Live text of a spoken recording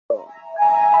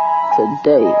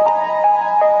today.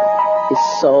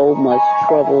 It's so much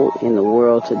trouble in the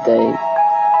world today.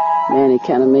 Man, it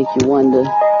kind of make you wonder,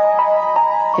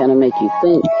 kind of make you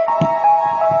think,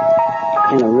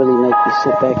 kind of really make you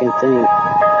sit back and think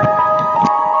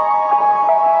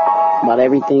about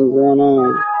everything going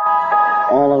on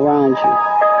all around you.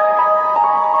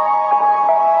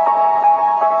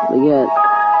 We got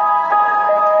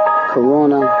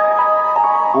Corona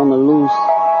on the loose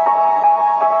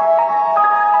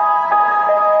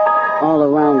all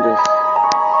around us.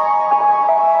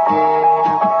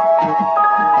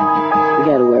 We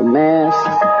gotta wear masks,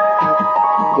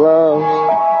 gloves,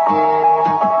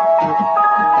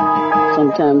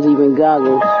 sometimes even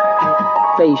goggles,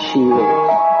 face shields.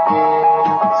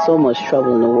 So much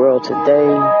trouble in the world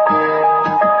today.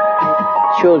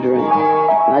 Children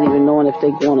not even knowing if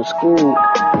they're going to school.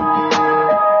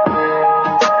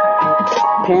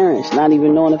 Parents not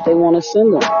even knowing if they want to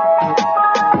send them.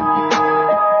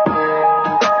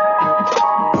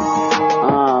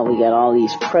 We got all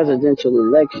these presidential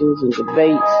elections and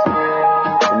debates.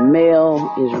 The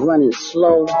mail is running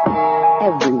slow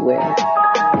everywhere.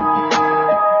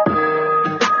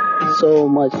 So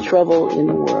much trouble in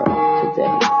the world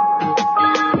today.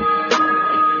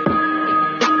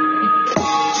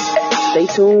 Stay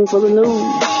tuned for the news.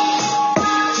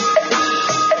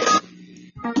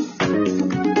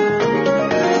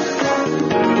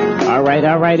 All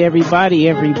right,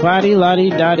 everybody,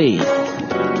 lottie-dottie.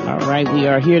 All right, we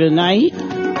are here tonight.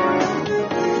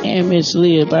 And Miss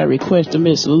Leah, by request of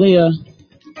Miss Leah,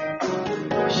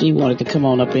 she wanted to come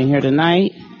on up in here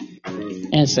tonight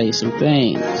and say some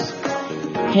things.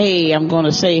 Hey, I'm going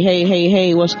to say,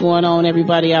 hey, what's going on,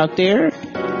 everybody out there?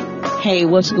 Hey,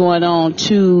 what's going on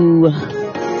to,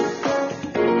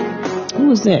 who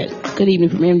was that? Good evening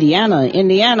from Indiana.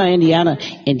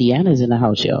 Indiana's in the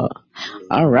house, y'all.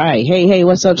 All right. Hey,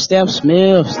 what's up, Steph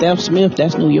Smith? That's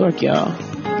New York, y'all.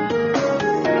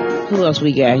 Who else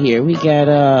we got here? We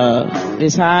got,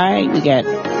 Miss High. We got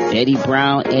Betty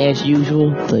Brown, as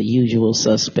usual, the usual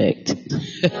suspect.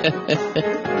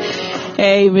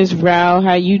 Hey, Miss Brown,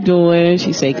 how you doing?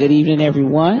 She say, good evening,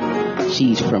 everyone.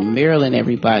 She's from Maryland,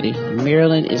 everybody.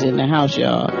 Maryland is in the house,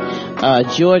 y'all.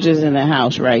 Georgia's in the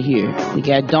house right here. We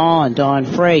got Dawn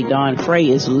Frey. Dawn Frey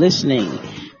is listening.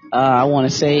 I want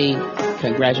to say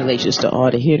congratulations to all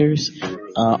the hitters,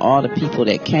 all the people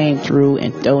that came through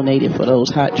and donated for those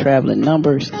hot traveling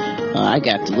numbers. I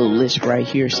got the little list right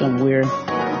here somewhere.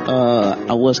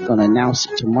 I was going to announce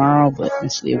it tomorrow, but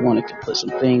Miss Leah wanted to put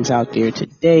some things out there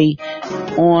today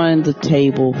on the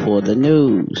table for the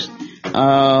news.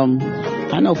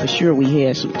 I know for sure we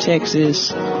had some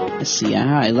Texas. Let's see, I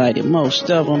highlighted most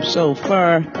of them so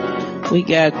far. We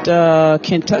got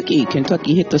Kentucky.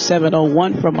 Kentucky hit the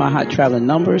 701 from our hot traveling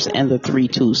numbers and the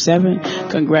 327.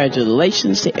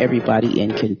 Congratulations to everybody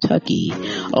in Kentucky.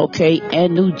 Okay,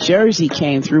 and New Jersey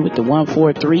came through with the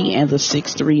 143 and the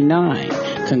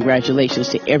 639. Congratulations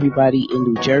to everybody in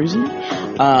New Jersey.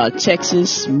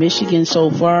 Texas, Michigan so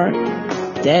far,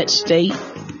 that state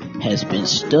has been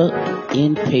stuck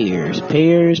in pairs.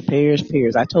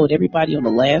 I told everybody on the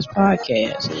last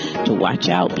podcast to watch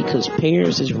out because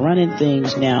pairs is running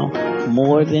things now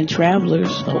more than travelers,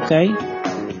 okay?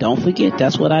 Don't forget,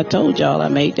 that's what I told y'all. I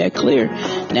made that clear.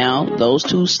 Now, those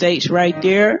two states right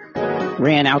there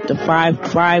ran out the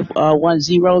 510,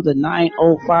 the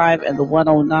 905, and the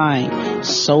 109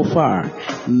 so far.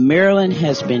 Maryland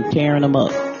has been tearing them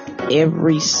up.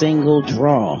 Every single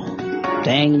draw.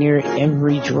 Dang near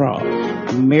every draw.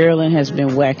 Maryland has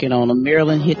been whacking on them.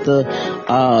 Maryland hit the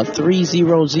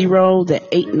 300, the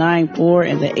 894,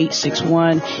 and the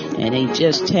 861, and they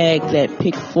just tagged that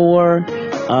pick 4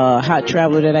 hot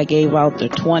traveler that I gave out, the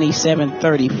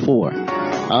 2734.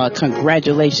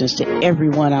 Congratulations to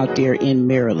everyone out there in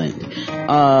Maryland.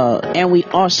 And we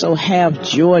also have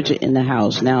Georgia in the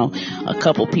house. Now, a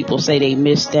couple people say they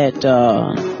missed that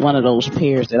one of those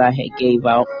pairs that I had gave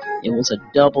out. It was a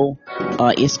double.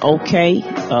 It's okay.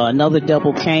 Another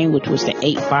double came, which was the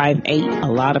 858. A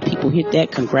lot of people hit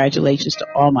that. Congratulations to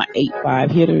all my 85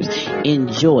 hitters in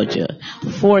Georgia.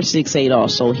 468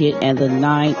 also hit, and the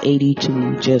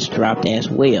 982 just dropped as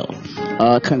well.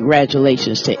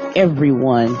 Congratulations to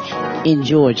everyone in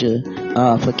Georgia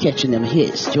for catching them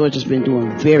hits. Georgia's been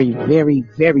doing very, very,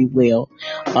 very well.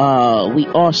 We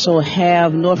also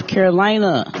have North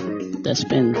Carolina that's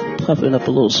been puffing up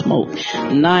a little smoke.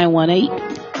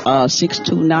 918,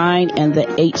 629, and the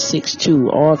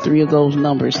 862. All three of those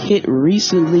numbers hit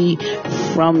recently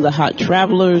from the hot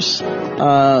travelers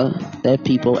that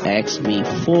people asked me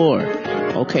for.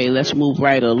 Okay, let's move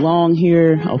right along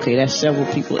here. Okay, that's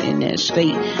several people in that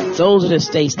state. Those are the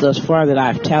states thus far that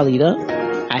I've tallied up.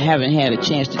 I haven't had a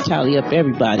chance to tally up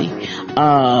everybody.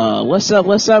 What's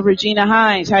up, Regina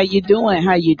Hines? How you doing?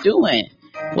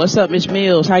 What's up, Miss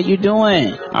Mills? How you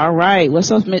doing? All right. What's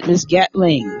up, Miss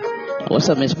Gatling? What's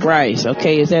up, Miss Bryce?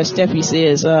 Okay, is that Steffi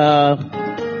says,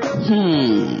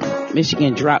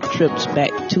 Michigan dropped trips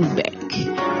back to back.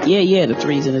 Yeah, the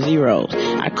 3s and the 0s.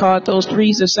 I caught those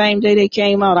 3s the same day they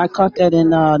came out. I caught that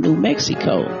in New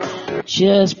Mexico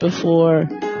just before.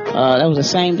 That was the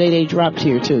same day they dropped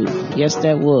here too. Yes,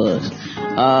 that was.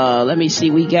 Let me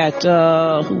see. We got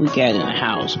who we got in the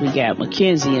house? We got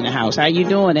Mackenzie in the house. How you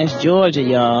doing? That's Georgia,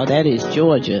 y'all. That is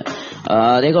Georgia.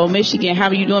 There go Michigan. How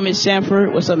are you doing, Miss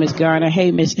Sanford? What's up, Miss Garner?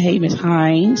 Hey, Miss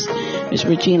Hines. Miss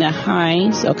Regina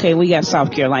Hines. Okay, we got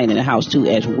South Carolina in the house too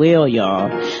as well, y'all.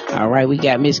 All right, we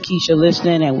got Miss Keisha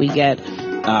listening, and we got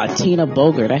Tina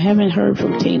Bogert. I haven't heard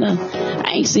from Tina.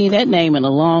 I ain't seen that name in a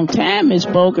long time, Miss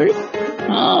Bogert.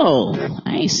 Oh,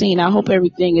 I ain't seen. I hope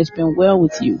everything has been well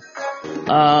with you.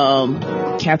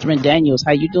 Catherine Daniels.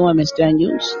 How you doing, Miss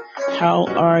Daniels? How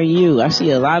are you? I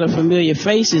see a lot of familiar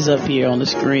faces up here on the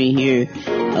screen here.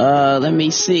 Let me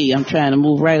see. I'm trying to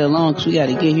move right along because we got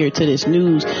to get here to this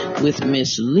news with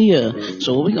Miss Leah.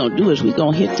 So what we're going to do is we're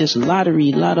going to hit this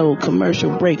lotto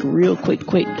commercial break real quick.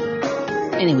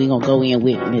 And then we're going to go in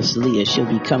with Miss Leah. She'll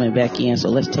be coming back in. So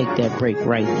let's take that break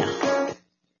right now.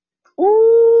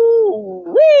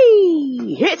 Ooh-wee!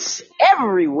 Hits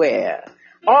everywhere.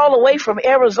 All the way from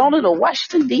Arizona to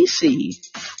Washington, D.C.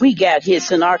 We got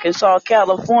hits in Arkansas,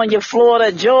 California,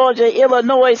 Florida, Georgia,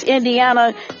 Illinois,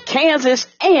 Indiana, Kansas,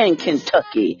 and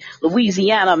Kentucky.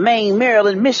 Louisiana, Maine,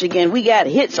 Maryland, Michigan. We got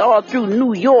hits all through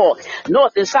New York,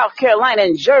 North and South Carolina,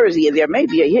 and Jersey. And there may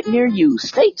be a hit near you.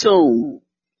 Stay tuned.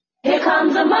 Here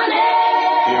comes the money.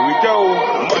 Here we go.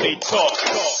 Money talk.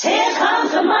 Here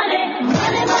comes the money.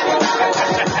 Money.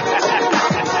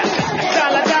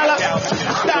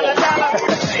 Dollar.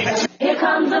 Here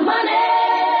comes the money.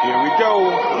 Here we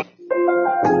go.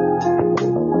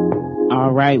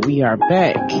 All right, we are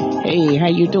back. Hey, how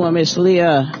you doing, Miss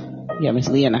Leah? Yeah, Miss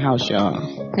Leah in the house,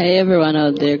 y'all. Hey, everyone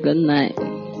out there. Good night.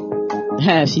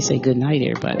 She said good night,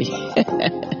 everybody.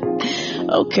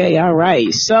 Okay, all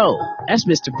right. So that's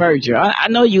Mr. Berger. I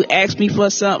know you asked me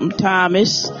for something,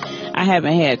 Thomas. I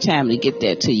haven't had time to get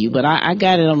that to you, but I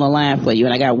got it on the line for you,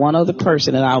 and I got one other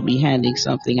person that I'll be handing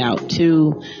something out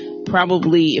to.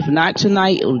 Probably, if not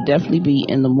tonight, it will definitely be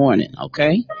in the morning.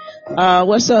 Okay.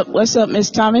 What's up,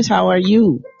 Miss Thomas? How are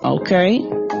you? Okay.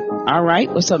 All right.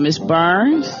 What's up, Miss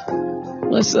Barnes?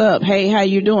 What's up? Hey, how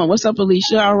you doing? What's up,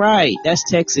 Alicia? All right. That's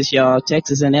Texas, y'all.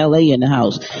 Texas and LA in the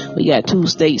house. We got 2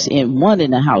 states and 1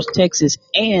 in the house. Texas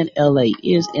and LA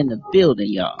is in the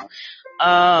building, y'all.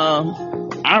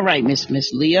 All right, Miss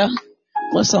Leah.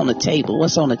 What's on the table?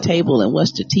 And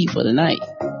what's the tea for the night?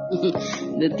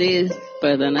 The tea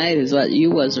for the night is what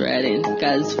you was writing.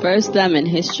 Because first time in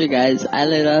history, guys, I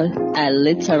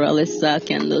literally saw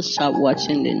Kendall Sharp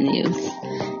watching the news.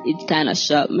 It kind of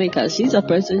shocked me because she's a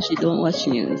person, she don't watch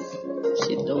news.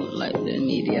 She don't like the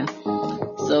media.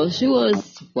 So she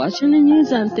was watching the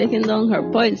news and taking down her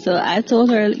points. So I told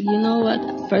her, you know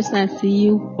what? First time I see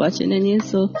you watching the news,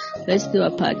 so let's do a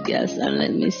podcast and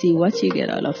let me see what you get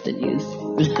out of the news.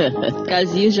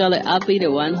 Because usually I'll be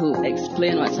the one who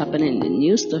explain what's happening in the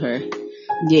news to her.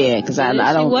 Yeah, because I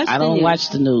don't watch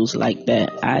the news like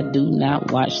that. I do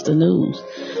not watch the news.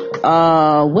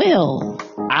 Well,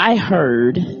 I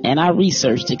heard, and I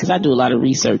researched it because I do a lot of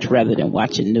research rather than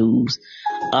watching news.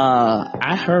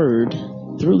 I heard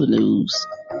through the news,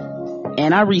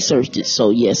 and I researched it, so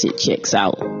yes, it checks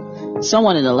out.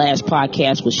 Someone in the last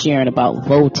podcast was sharing about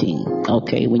voting,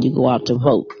 okay, when you go out to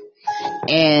vote.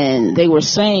 And they were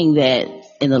saying that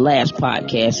in the last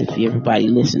podcast, if everybody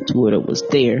listened to it or was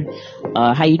there.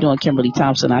 How you doing, Kimberly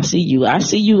Thompson? I see you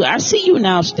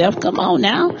now, Steph. Come on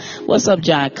now. What's up,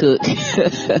 John Cook?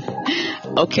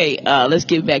 Okay, let's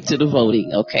get back to the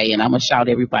voting, okay? And I'm going to shout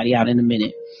everybody out in a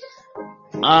minute.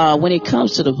 When it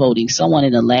comes to the voting, someone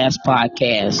in the last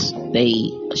podcast,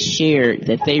 they shared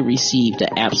that they received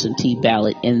an absentee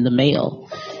ballot in the mail.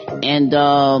 And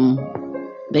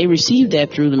they received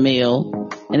that through the mail,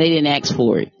 and they didn't ask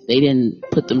for it. They didn't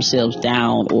put themselves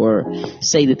down or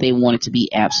say that they wanted to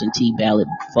be absentee ballot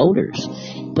voters,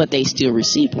 but they still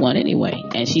received one anyway.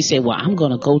 And she said, well, I'm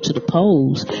going to go to the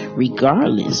polls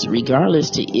regardless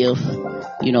to if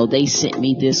they sent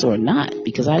me this or not,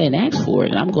 because I didn't ask for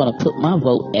it, and I'm going to put my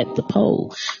vote at the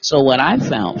poll. So what I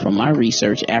found from my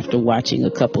research after watching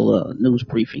a couple of news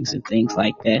briefings and things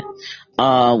like that,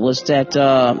 was that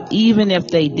even if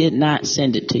they did not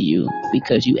send it to you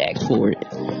because you asked for it,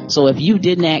 so if you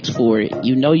didn't ask for it,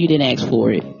 you didn't ask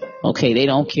for it, okay, they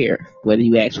don't care whether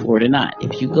you ask for it or not.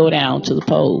 If you go down to the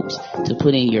polls to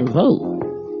put in your vote,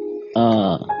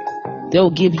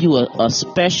 they'll give you a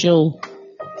special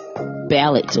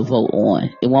ballot to vote on.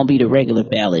 It won't be the regular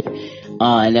ballot.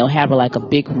 And they'll have like a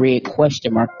big red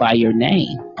question mark by your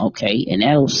name, okay? And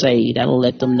that'll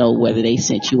let them know whether they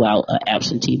sent you out an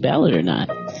absentee ballot or not.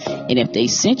 And if they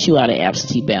sent you out an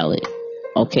absentee ballot,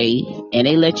 okay, and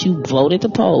they let you vote at the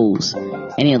polls,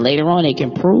 and then later on they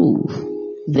can prove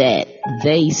that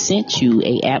they sent you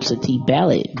a absentee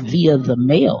ballot via the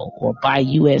mail or by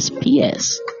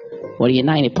USPS or the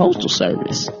United Postal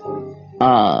Service,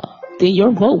 then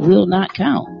your vote will not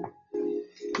count,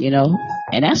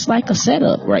 and that's like a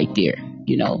setup right there.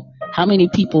 How many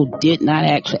people did not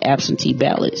ask for absentee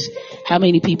ballots? How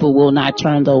many people will not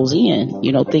turn those in,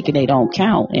 thinking they don't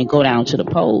count, and go down to the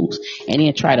polls and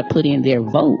then try to put in their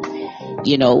vote,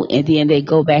 and then they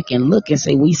go back and look and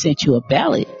say, we sent you a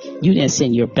ballot. You didn't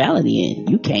send your ballot in.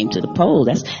 You came to the poll.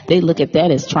 They look at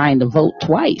that as trying to vote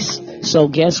twice. So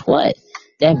guess what?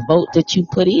 That vote that you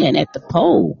put in at the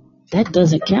poll, that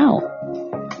doesn't count.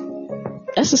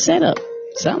 That's a setup.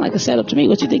 Sound like a setup to me.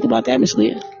 What you think about that, Miss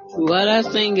Leah? What I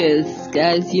think is,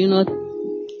 guys,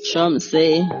 Trump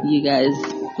say you guys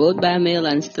vote by mail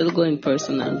and still go in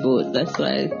person and vote. That's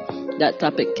why that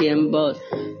topic came about.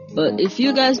 But if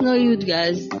you guys know you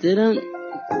guys didn't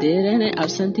any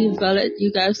absentee ballot,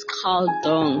 you guys call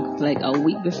down like a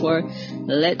week before.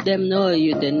 Let them know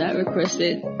you did not request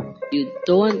it. You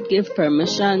don't give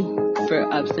permission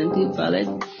for absentee ballot,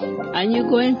 and you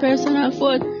go in person and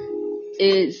vote.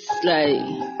 It's like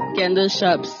Candle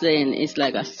Shop saying it's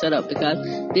like a setup because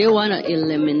they want to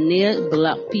eliminate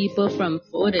black people from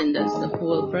voting. That's the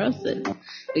whole process.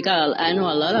 Because I know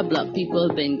a lot of black people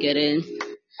have been getting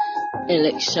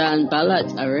election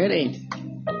ballots already,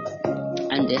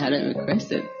 and they hadn't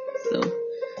requested. So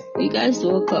you guys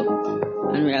woke up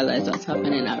and realized what's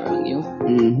happening around you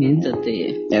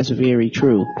today. That's very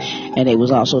true. And they was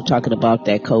also talking about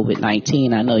that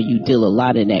COVID-19. I know you deal a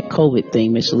lot in that COVID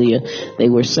thing, Miss Leah. They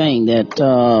were saying that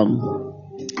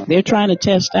they're trying to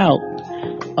test out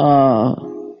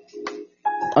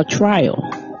a trial,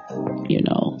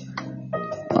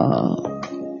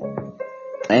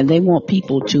 and they want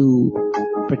people to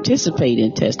participate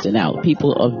in testing out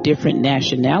people of different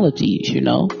nationalities,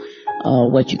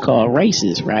 what you call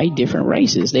races, right? Different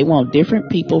races. They want different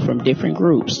people from different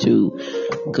groups to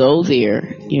go there,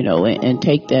 and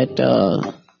take that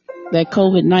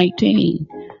COVID-19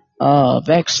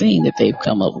 vaccine that they've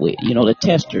come up with. The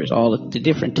testers, all the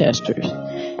different testers.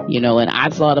 And I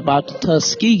thought about the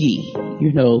Tuskegee,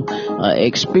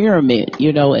 experiment,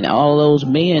 and all those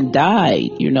men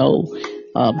died,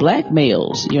 black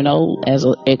males, as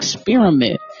an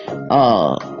experiment.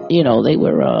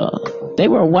 They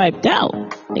were wiped out.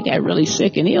 They got really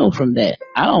sick and ill from that.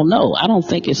 I don't know. I don't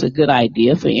think it's a good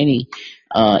idea for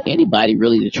anybody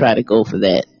really to try to go for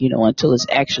that, until it's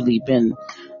actually been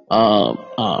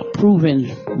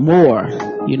proven more,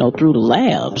 through the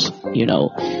labs,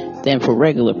 than for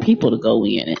regular people to go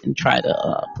in and try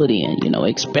to put in,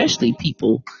 especially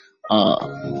people,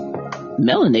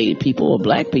 melanated people or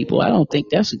black people. I don't think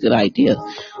that's a good idea.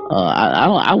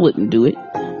 I wouldn't do it.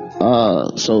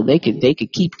 So they could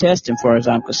keep testing, far as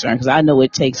I'm concerned, because I know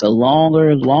it takes a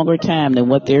longer time than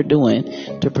what they're doing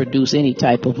to produce any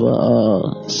type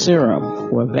of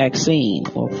serum or vaccine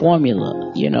or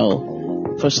formula,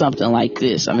 for something like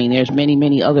this. I mean, there's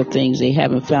many other things they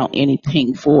haven't found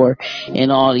anything for in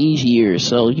all these years.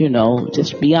 So,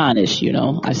 just be honest,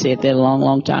 I said that a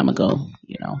long time ago,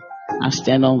 I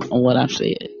stand on what I've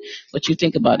said. What you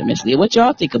think about it, Miss Leah? What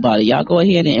y'all think about it? Y'all go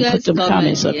ahead and put some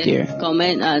comments up there.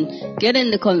 Comment and get in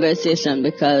the conversation,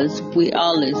 because we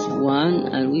all is one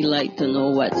and we like to know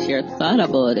what's your thought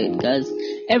about it, because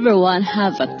everyone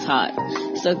have a thought.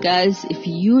 So guys, if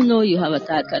you know you have a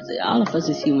thought, because all of us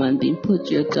as human beings, put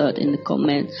your thought in the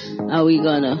comment. Are we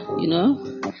gonna,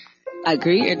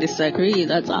 agree or disagree?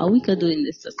 That's all we could do in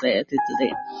this society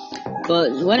today.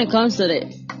 But when it comes to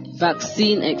the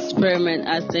vaccine experiment,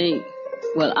 I think,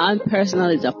 I'm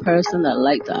personally the person that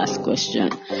like to ask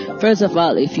questions. First of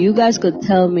all, if you guys could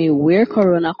tell me where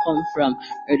corona come from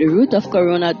or the root of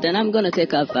corona, then I'm gonna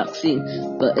take a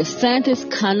vaccine. But if scientists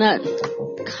cannot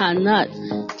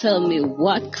tell me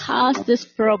what caused this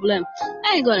problem,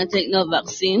 I ain't gonna take no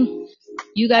vaccine.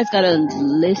 You guys gotta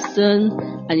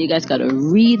listen and you guys gotta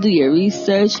redo your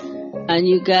research, and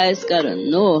you guys gotta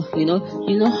know, you know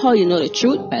how you know the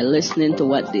truth? By listening to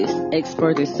what this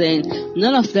expert is saying.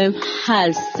 None of them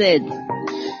has said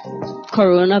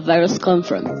coronavirus come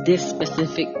from this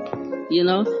specific,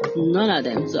 none of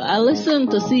them. So I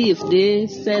listened to see if they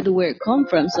said where it come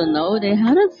from. So no, they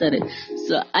hadn't said it.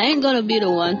 So I ain't gonna be the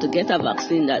one to get a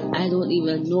vaccine that I don't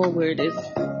even know where this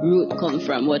root come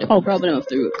from, where the problem of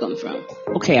the root come from.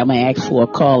 Okay, I'm gonna ask for a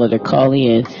caller to call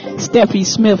in. Steffi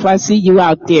Smith, I see you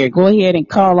out there. Go ahead and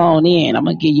call on in. I'm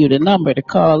gonna give you the number to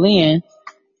call in.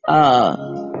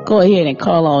 Go ahead and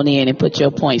call on in and put your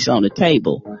points on the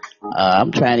table.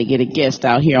 I'm trying to get a guest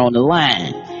out here on the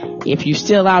line. If you're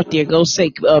still out there, go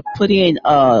say, put in,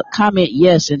 comment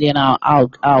yes, and then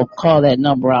I'll call that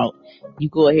number out. You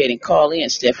go ahead and call in,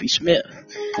 Steffi Smith.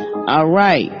 All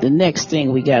right. The next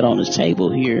thing we got on the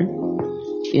table here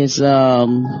is,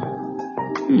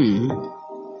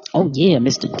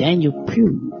 Mr. Daniel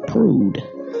Prude.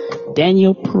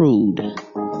 Daniel Prude.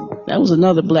 That was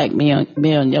another black man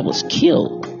that was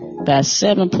killed by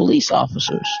 7 police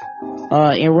officers.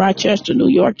 In Rochester, New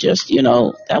York,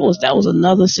 that was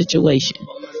another situation.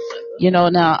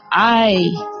 Now I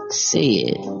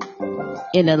said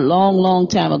in a long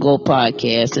time ago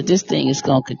podcast that this thing is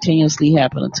going to continuously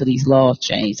happen until these laws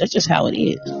change. That's just how it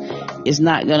is. It's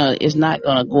not gonna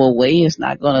go away. It's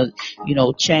not gonna,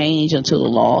 change until the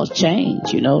laws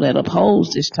change, that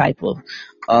oppose this type of,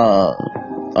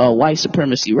 white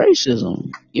supremacy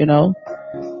racism,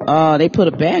 They put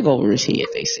a bag over his head,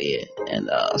 they said, and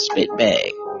a spit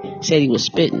bag. Said he was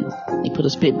spitting. They put a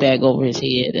spit bag over his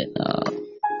head, and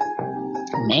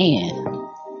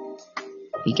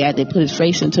they put his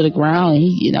face into the ground,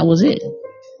 and that was it.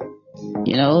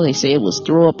 They say it was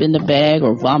throw up in the bag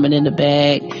or vomit in the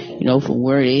bag, from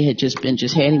where they had just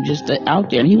had him out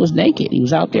there, and he was naked. He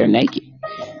was out there naked.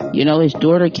 His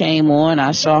daughter came on.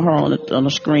 I saw her on the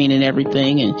screen and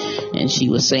everything, and she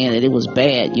was saying that it was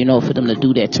bad, for them to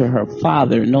do that to her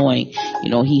father, knowing,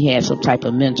 he had some type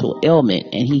of mental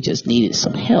ailment and he just needed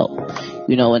some help,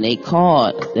 and they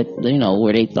called that,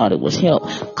 where they thought it was help.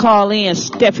 Call in,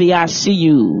 Steffi, I see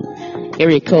you.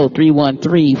 Area code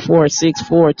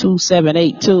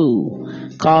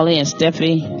 313-464-2782. Call in,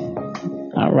 Steffi.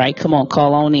 All right, come on,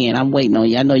 call on in. I'm waiting on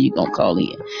you. I know you're going to call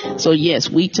in. So, yes,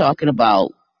 we talking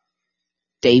about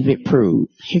David Prude.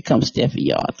 Here comes Steffi,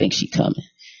 y'all. I think she coming.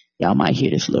 Y'all might hear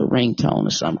this little ringtone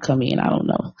or something come in. I don't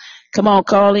know. Come on,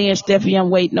 call in, Steffi. I'm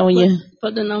waiting on you.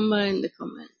 Put the number in the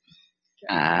comment.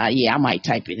 Yeah, I might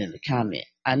type it in the comment.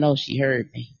 I know she heard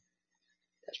me.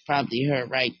 That's probably her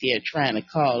right there trying to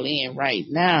call in right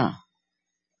now.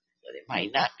 But it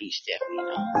might not be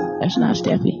Steffi, That's not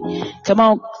Steffi. Come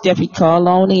on, Steffi, call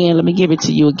on in. Let me give it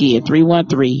to you again.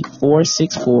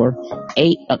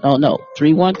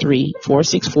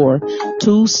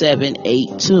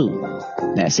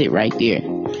 313-464-2782. That's it right there.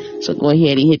 So go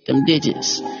ahead and hit them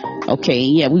digits. Okay,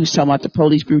 yeah, we was talking about the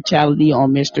police brutality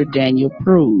on Mr. Daniel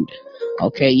Prude.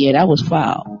 Okay, yeah, that was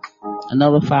foul.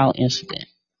 Another foul incident.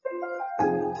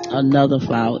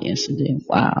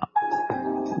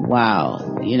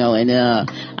 Wow. And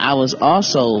I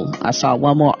saw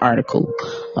one more article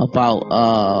about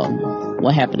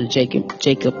what happened to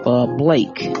Jacob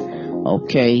Blake.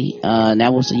 Okay, and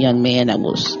that was a young man that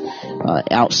was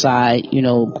outside,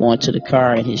 going to the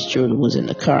car, and his children was in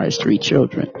the car, his 3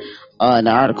 children. And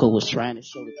the article was trying to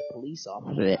show that the police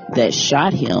officer that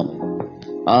shot him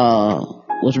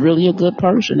was really a good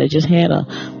person that just had a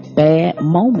bad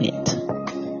moment.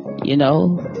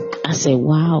 I say,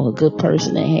 wow, a good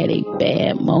person that had a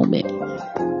bad moment.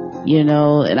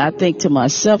 And I think to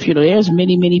myself, there's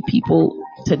many people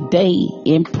today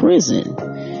in prison,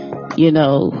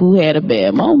 who had a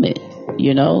bad moment.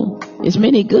 It's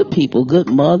many good people, good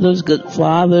mothers, good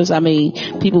fathers. I mean,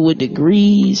 people with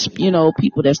degrees,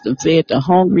 people that's been fed the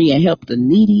hungry and helped the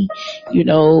needy,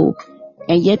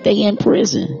 and yet they in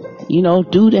prison,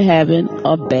 due to having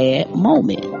a bad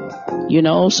moment.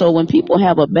 So when people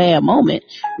have a bad moment,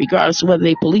 regardless of whether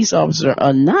they're police officer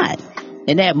or not,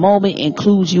 and that moment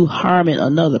includes you harming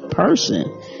another person,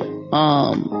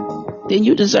 then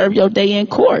you deserve your day in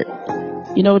court,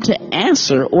 to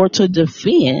answer or to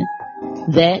defend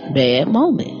that bad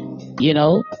moment.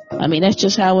 I mean, that's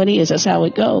just how it is. That's how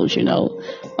it goes,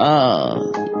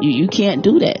 you can't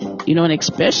do that, and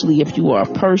especially if you are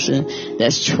a person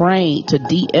that's trained to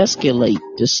de-escalate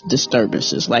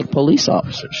disturbances like police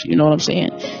officers. You know what I'm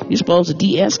saying? You're supposed to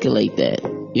de-escalate that,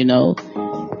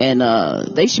 and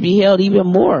they should be held even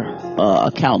more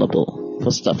accountable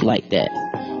for stuff like that.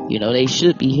 They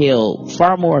should be held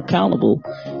far more accountable,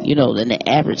 than the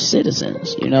average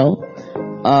citizens,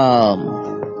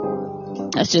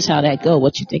 That's just how that go.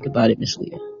 What you think about it, Miss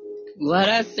Leah? What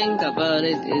I think about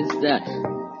it is that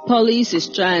police is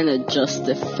trying to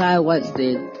justify what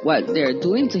they're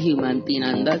doing to human being,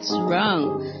 and that's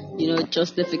wrong. You know,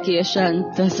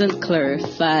 justification doesn't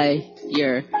clarify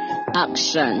your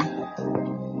action.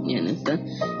 You understand?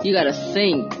 You gotta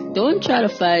think. Don't try to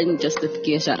find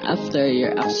justification after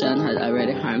your action has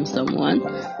already harmed someone.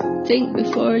 Think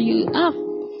before you act.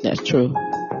 That's true.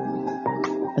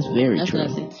 That's very That's true.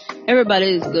 what I think.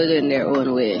 Everybody is good in their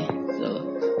own way.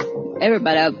 So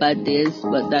everybody have bad days,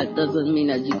 but that doesn't mean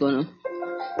that you're gonna.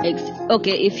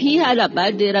 Okay, if he had a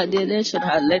bad day that day, they should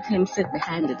have let him sit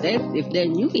behind the desk if they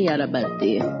knew he had a bad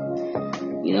day.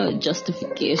 You know,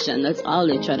 justification. That's all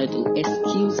they're trying to do.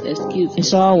 Excuse.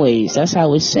 It's always, that's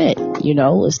how it's set. You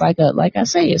know, it's like I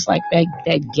say, it's like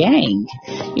that gang.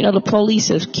 You know, the police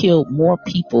have killed more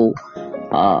people,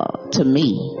 to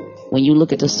me, when you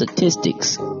look at the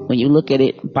statistics, when you look at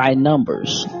it by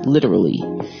numbers, literally.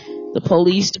 The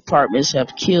police departments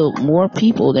have killed more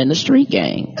people than the street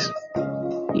gangs.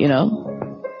 You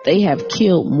know, they have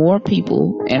killed more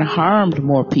people and harmed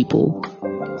more people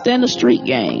than the street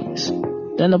gangs,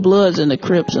 than the Bloods and the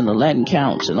Crips and the Latin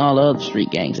Counts and all the other street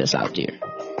gangs that's out there.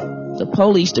 The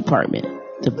police department,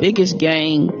 the biggest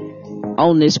gang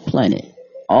on this planet,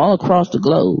 all across the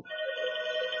globe.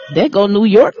 There go New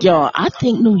York, y'all. I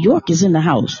think New York is in the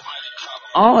house.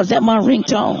 Oh, is that my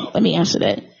ringtone? Let me answer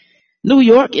that. New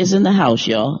York is in the house,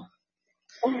 y'all.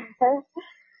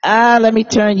 Let me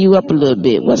turn you up a little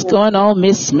bit. What's going on,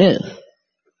 Miss Smith?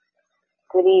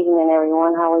 Good evening,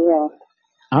 everyone. How are you?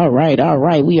 All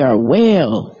right. We are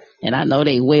well. And I know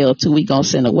they well, too. We gonna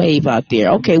send a wave out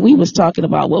there. Okay, we was talking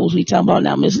about, what was we talking about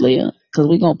now, Miss Leah? Because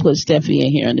we gonna put Steffi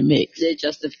in here in the mix. The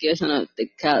justification of the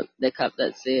cop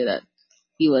that said that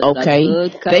he was okay. a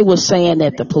good cop. They were saying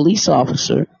that the police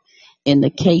officer, in the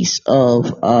case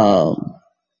of,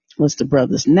 what's the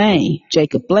brother's name?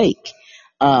 Jacob Blake.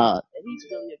 He's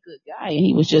really a good guy, and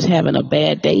he was just having a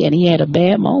bad day, and he had a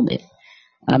bad moment.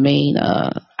 I mean,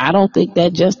 I don't think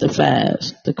that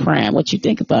justifies the crime. What you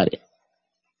think about it?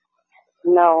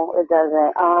 No, it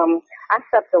doesn't. I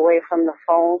stepped away from the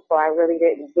phone, so I really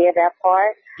didn't hear that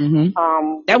part.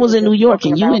 Mm-hmm. That was in New York,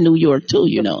 and you in New York too,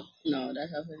 you know. No,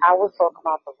 that's happened. I was talking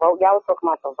about the vote. Y'all was talking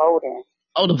about the voting.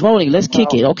 Oh, the voting. Let's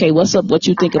kick it. Okay, what's up? What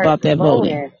you think about that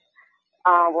voting?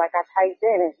 Like I typed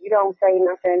in, if you don't say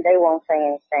nothing, they won't say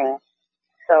anything.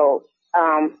 So,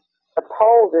 the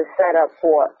polls is set up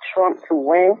for Trump to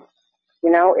win.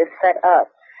 You know, it's set up.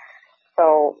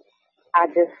 So, I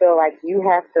just feel like you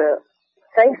have to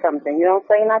say something. You don't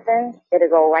say nothing, it'll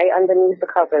go right underneath the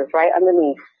covers, right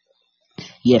underneath.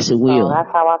 Yes, it will. So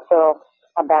that's how I feel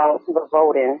about the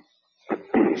voting.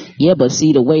 Yeah, but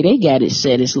see, the way they got it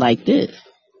set is like this.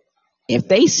 If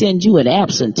they send you an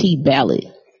absentee ballot,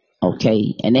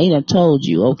 okay, and they done told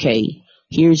you, okay,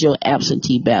 here's your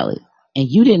absentee ballot, and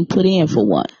you didn't put in for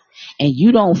one, and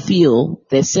you don't feel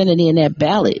that sending in that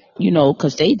ballot, you know,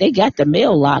 because they got the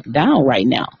mail locked down right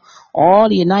now. All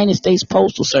the United States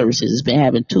Postal Services has been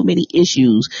having too many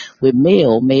issues with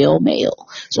mail.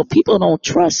 So people don't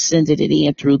trust sending it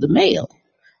in through the mail.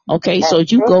 Okay, so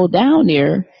you go down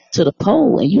there to the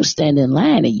poll and you stand in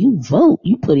line and you vote.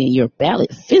 You put in your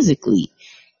ballot physically.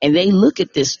 And they look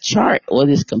at this chart or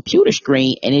this computer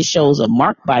screen and it shows a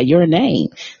mark by your name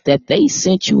that they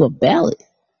sent you a ballot,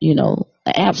 you know,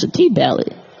 an absentee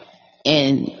ballot.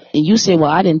 And you say, well,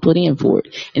 I didn't put in for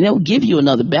it. And they'll give you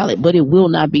another ballot, but it will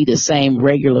not be the same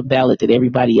regular ballot that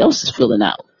everybody else is filling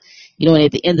out. You know, and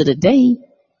at the end of the day,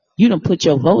 you don't put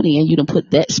your vote in, you don't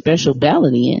put that special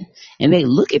ballot in, and they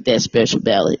look at that special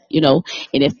ballot, you know,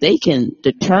 and if they can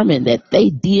determine that they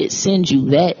did send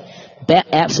you that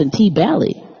absentee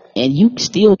ballot and you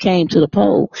still came to the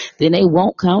poll, then they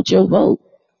won't count your vote.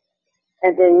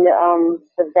 And then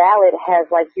the ballot has,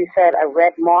 like you said, a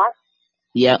red mark.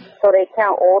 Yep. So they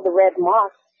count all the red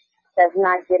marks that's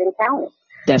not getting counted.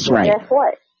 That's and right. Guess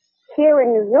what? Here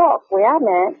in New York, where I'm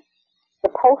at, the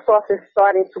post office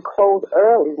started to close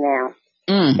early now.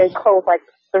 They close like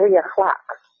 3 o'clock.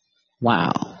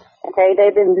 Wow. Okay,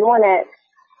 they've been doing that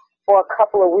for a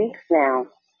couple of weeks now.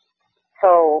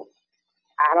 So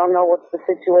I don't know what's the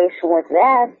situation with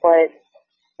that, but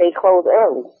they close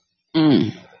early.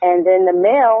 And then the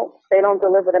mail, they don't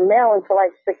deliver the mail until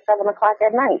like 6, 7 o'clock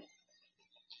at night.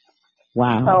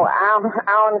 Wow. So I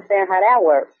don't understand how that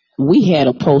works. We had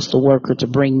a postal worker to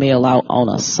bring mail out on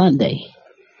a Sunday.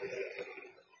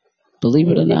 Believe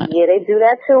it or not. Yeah, they do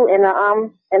that too in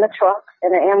a truck,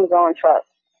 in an Amazon truck.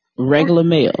 Regular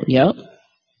mail, yep.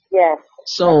 Yes.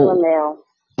 So regular mail.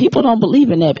 People don't believe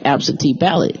in that absentee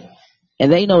ballot.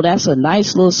 And they know that's a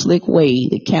nice little slick way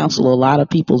to cancel a lot of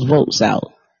people's votes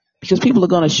out. Because people are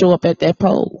going to show up at that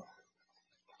poll.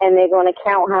 And they're going to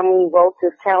count how many votes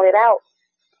is counted out.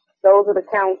 Those are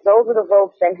the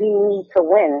votes that he needs to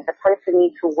win. The person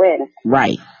needs to win.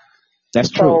 Right.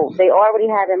 That's true. So they already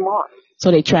have it marked.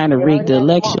 So they're trying to rig the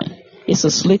election. It's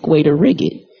a slick way to rig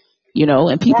it. You know,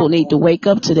 and people need to wake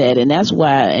up to that. And that's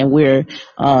why, and where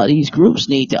these groups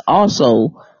need to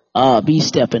also be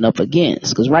stepping up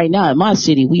against. Because right now in my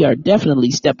city, we are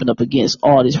definitely stepping up against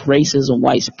all this racism,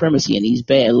 white supremacy, and these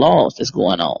bad laws that's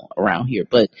going on around here.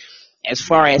 But as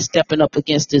far as stepping up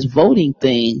against this voting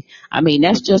thing, I mean,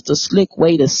 that's just a slick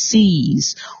way to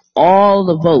seize all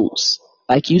the votes,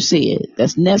 like you said,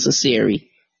 that's necessary,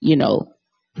 you know,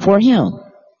 for him.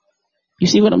 You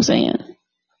see what I'm saying?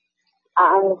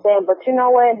 I understand, but you know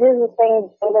what? Here's the thing.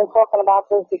 We've been talking about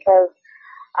this because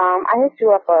I hit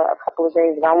you up a couple of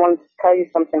days ago. I wanted to tell you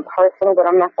something personal, but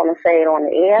I'm not going to say it on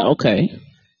the air. Okay.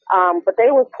 But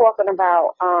they were talking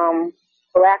about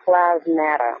Black Lives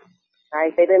Matter,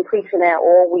 right? They've been preaching that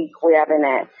all week where I've been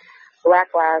at. Black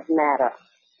Lives Matter.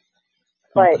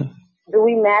 But do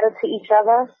we matter to each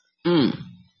other?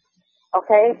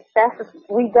 Okay?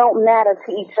 We don't matter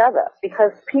to each other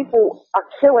because people are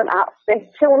they're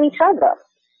killing each other.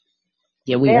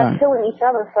 Yeah, we are. They're killing each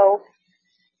other, so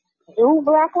do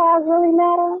Black lives really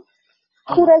matter?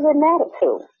 Who does it matter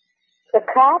to? The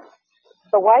cops,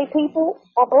 the white people,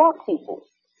 or black people?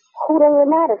 Who does it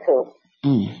matter to?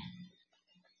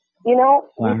 You know,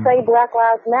 we say Black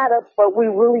Lives Matter, but we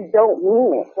really don't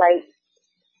mean it. Like,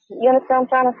 you understand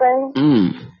what I'm trying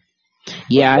to say?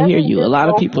 Yeah, I hear you. A lot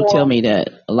of people tell me that.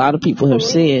 A lot of people have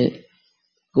said,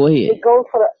 go ahead. It goes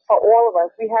for all of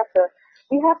us. We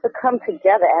have to come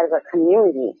together as a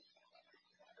community.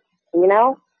 You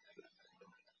know?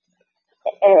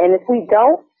 And if we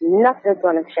don't, nothing's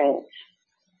going to change.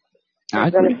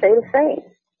 It's going to stay the same.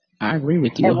 I agree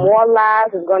with you. And more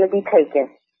lives is going to be taken.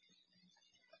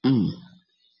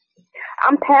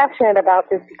 I'm passionate about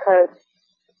this because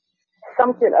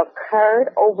something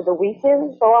occurred over the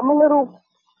weekend, so I'm a little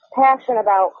passionate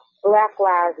about Black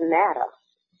Lives Matter.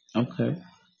 Okay.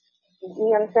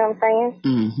 You understand what I'm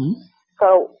saying?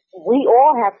 So we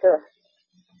all have to,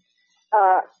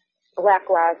 Black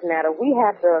Lives Matter. We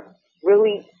have to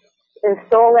really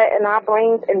install that in our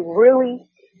brains and really,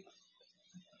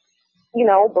 you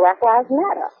know, Black Lives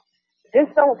Matter.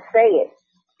 Just don't say it.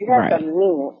 You have to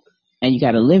mean it. And you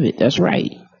got to live it. That's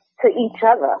right. To each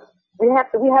other. We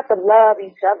have to love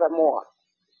each other more.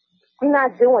 We're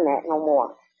not doing that no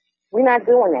more. We're not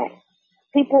doing that.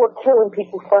 People are killing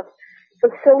people for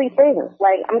silly things.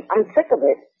 Like, I'm sick of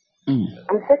it.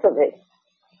 I'm sick of it.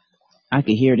 I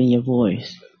can hear it in your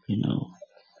voice, you know.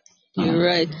 You're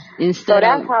right. Instead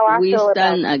of we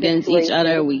stand against each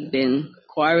other, we've been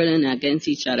quarreling against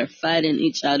each other, fighting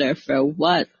each other for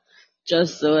what?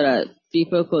 Just so that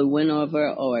people could win over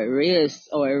our race.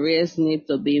 Our race needs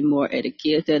to be more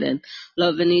educated and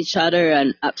loving each other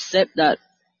and accept that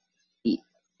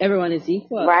everyone is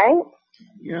equal. Right?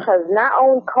 Because not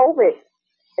only COVID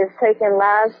is taking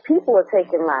lives, people are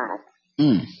taking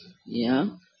lives. Yeah.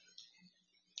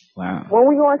 Wow. When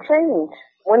we going to change?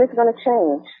 When it's going to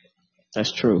change?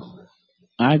 That's true.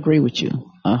 I agree with you.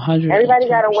 100%. Everybody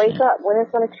got to wake up. When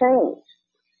it's going to change?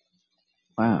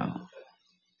 Wow.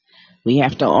 We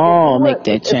have to all make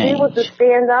that change. If we were to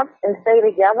stand up and stay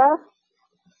together,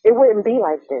 it wouldn't be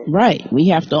like this. Right. We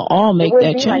have to all make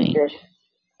that change. Like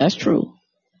that's true.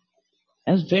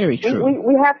 That's very true.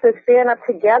 We have to stand up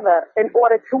together in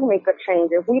order to make a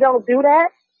change. If we don't do that,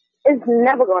 it's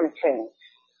never going to change.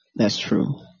 That's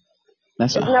true.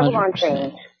 That's 100%. It's never going to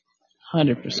change.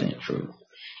 100% true.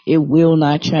 It will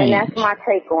not change. And that's my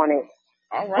take on it.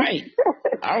 All right.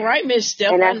 All right, Miss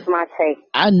Steph. And that's my take.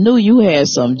 I knew you had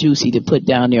something juicy to put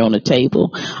down there on the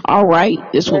table. All right.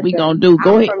 This is what we're going to do.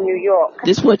 Go ahead. I'm from New York.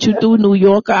 This is what you do, New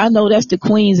Yorker. I know that's the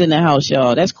Queens in the house,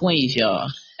 y'all. That's Queens, y'all.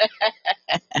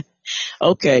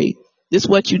 Okay. This is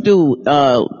what you do.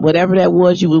 Whatever that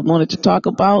was you wanted to talk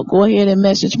about, go ahead and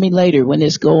message me later when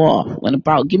this go off.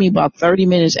 Give me about 30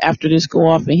 minutes after this go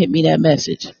off and hit me that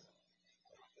message.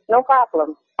 No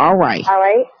problem. All right. All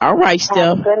right. All right,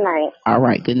 Steph. Good night. All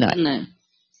right. Good night. Good night.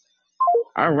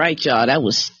 All right, y'all. That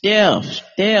was Steph.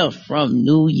 Steph from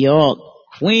New York,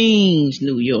 Queens,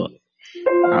 New York.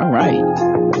 All right.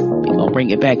 We're going to bring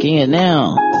it back in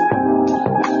now.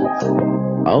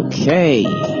 Okay.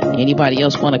 Anybody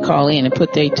else want to call in and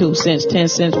put their 2 cents, 10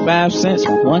 cents, 5 cents,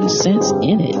 1 cent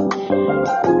in it?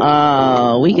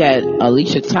 We got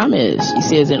Alicia Thomas. She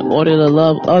says, in order to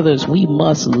love others, we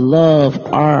must love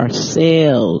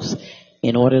ourselves.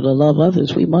 in order to love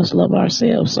others, we must love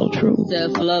ourselves. So true.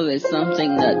 Self-love is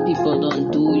something that people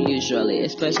don't do usually,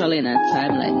 especially in a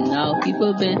time like now.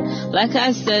 People been, like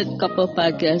I said a couple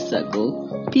podcasts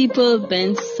ago, people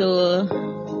been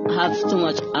have too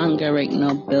much anger right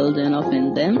now building up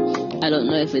in them. I don't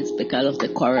know if it's because of the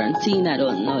quarantine. I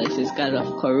don't know if it's because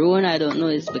of Corona. I don't know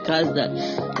if it's because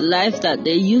the life that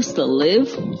they used to live,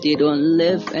 they don't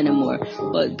live anymore.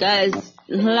 But guys,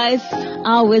 life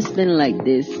always been like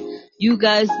this. You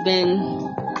guys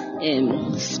been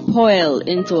spoiled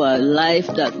into a life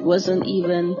that wasn't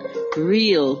even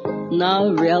real. Now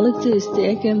reality is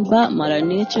taking back. Mother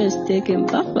Nature is taking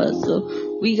back us.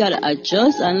 So we gotta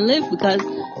adjust and live, because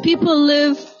people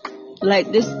live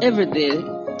like this every day,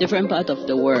 different part of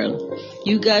the world.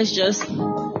 You guys just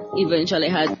eventually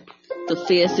had to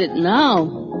face it now.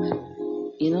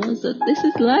 You know, so this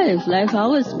is life. Life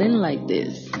always been like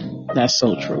this. That's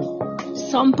so true.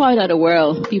 Some part of the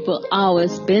world, people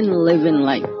always been living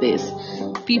like this.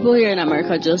 People here in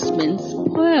America just been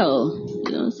spoiled,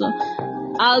 you know. So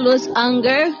all those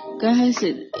anger, guys,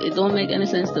 it don't make any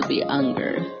sense to be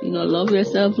anger. You know, love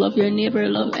yourself, love your neighbor,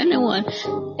 love anyone.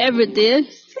 Every day,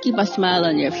 keep a smile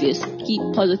on your face, keep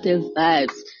positive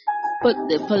vibes. Put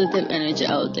the positive energy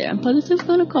out there, and positive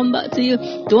gonna come back to you.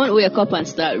 Don't wake up and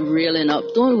start reeling up.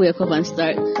 Don't wake up and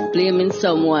start blaming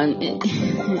someone.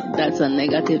 That's a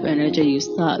negative energy you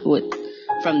start with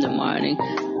from the morning.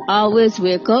 Always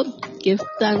wake up, give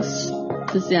thanks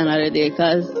to see another day,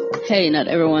 because hey, not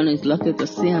everyone is lucky to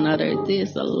see another day.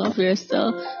 So love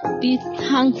yourself, be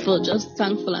thankful, just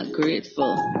thankful and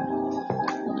grateful.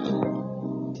 You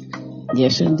know?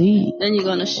 Yes, indeed. Then you're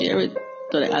gonna share it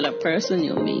to the other person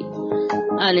you meet.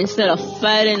 And instead of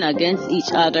fighting against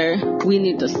each other, we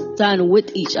need to stand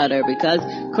with each other, because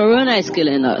Corona is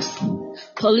killing us.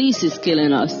 Police is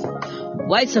killing us.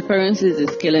 White supremacy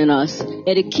is killing us.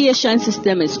 Education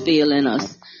system is failing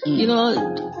us. You know,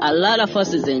 a lot of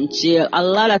us is in jail. A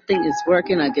lot of things is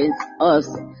working against us.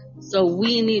 So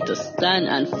we need to stand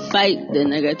and fight the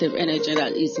negative energy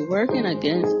that is working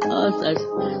against us as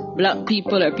black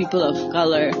people or people of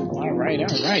color. All right,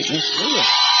 Miss Leah.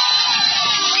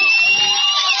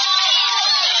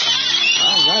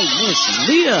 All right, Miss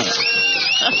Leah.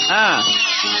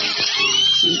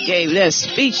 She gave that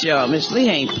speech, y'all. Miss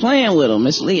Leah ain't playing with them.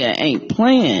 Miss Leah ain't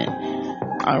playing.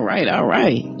 All right.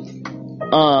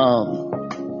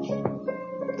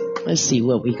 Let's see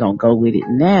where we gonna go with it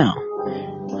now.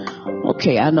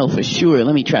 Okay, I know for sure.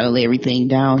 Let me try to lay everything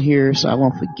down here so I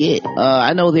won't forget.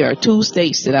 I know there are 2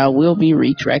 states that I will be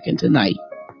retracking tonight.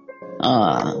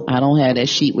 I don't have that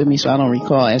sheet with me, so I don't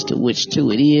recall as to which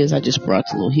 2 it is. I just brought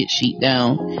the little hit sheet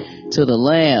down to the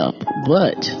lab.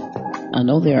 But I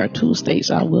know there are 2 states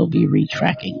I will be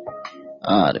retracking.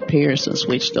 The pairs have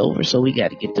switched over, so we got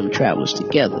to get them travelers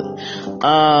together.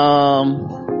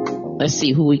 Let's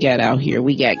see who we got out here.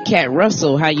 We got Kat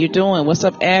Russell. How you doing? What's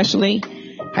up, Ashley?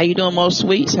 How you doing, Mo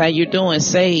Sweets? How you doing,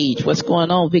 Sage? What's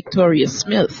going on, Victoria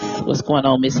Smith? What's going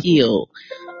on, Miss Hill?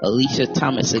 Alicia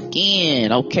Thomas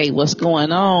again. Okay, what's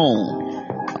going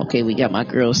on? Okay, we got my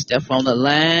girl Steph on the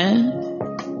line.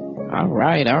 All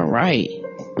right.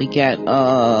 We got,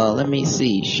 let me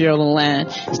see, Cheryl on the line.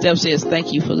 Steph says,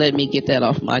 thank you for letting me get that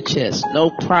off my chest. No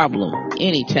problem.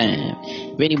 Anytime.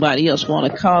 If anybody else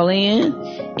want to call in,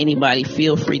 anybody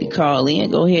feel free to call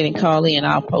in. Go ahead and call in.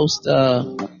 I'll post,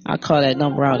 I'll call that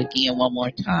number out again one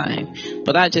more time.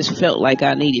 But I just felt like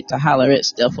I needed to holler at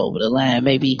Steph over the line.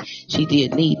 Maybe she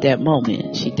did need that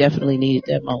moment. She definitely needed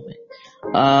that moment.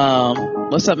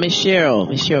 What's up, Miss Cheryl?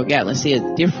 Miss Cheryl Gatlin says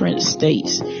different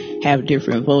states have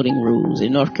different voting rules.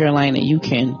 In North Carolina, you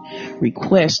can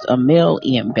request a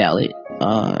mail-in ballot,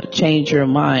 change your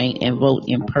mind, and vote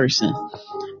in person.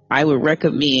 I would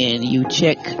recommend you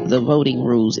check the voting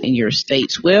rules in your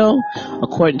states. Well,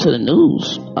 according to the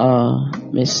news,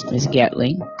 Miss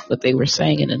Gatling, what they were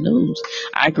saying in the news,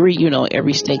 I agree, you know,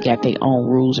 every state got their own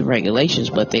rules and regulations,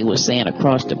 but they were saying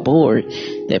across the board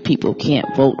that people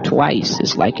can't vote twice.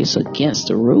 It's like it's against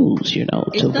the rules, you know,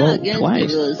 to vote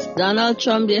twice. The rules. Donald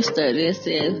Trump yesterday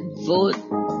said vote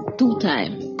 2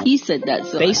 times. He said that.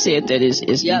 So they said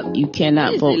that you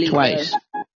cannot vote twice.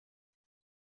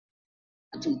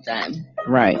 2 times.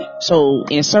 Right. So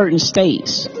in certain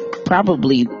states,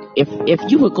 probably if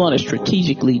you were going to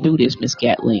strategically do this, Miss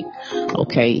Gatling,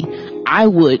 okay, I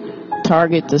would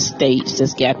target the states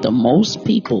that's got the most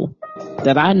people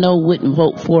that I know wouldn't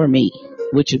vote for me,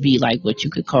 which would be like what you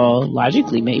could call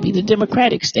logically maybe the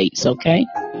Democratic states, okay?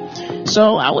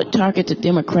 So I would target the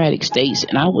Democratic states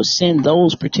and I would send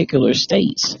those particular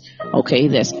states, okay,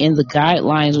 that's in the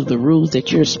guidelines of the rules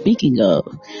that you're speaking of,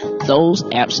 those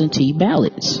absentee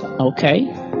ballots, okay?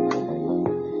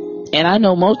 And I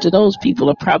know most of those people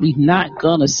are probably not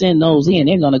going to send those in.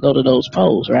 They're going to go to those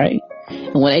polls, right?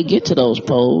 And when they get to those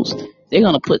polls, they're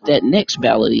going to put that next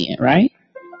ballot in, right?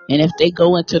 And if they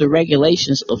go into the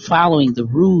regulations of following the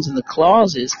rules and the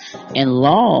clauses and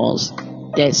laws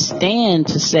that stand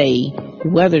to say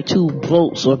whether 2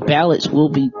 votes or ballots will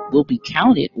be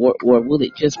counted, or will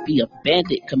it just be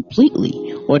abandoned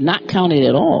completely or not counted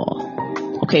at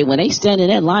all? Okay, when they stand in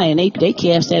that line, they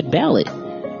cast that ballot.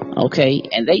 Okay,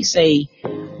 and they say,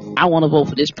 I want to vote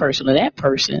for this person or that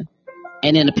person.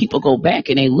 And then the people go back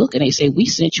and they look and they say, we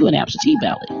sent you an absentee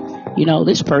ballot. You know,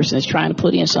 this person is trying to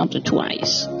put in something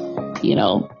twice. You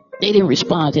know, they didn't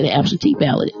respond to the absentee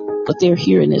ballot, but they're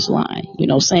here in this line, you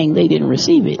know, saying they didn't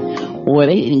receive it, or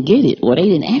they didn't get it, or they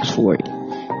didn't ask for it.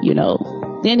 You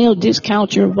know, then they'll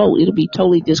discount your vote. It'll be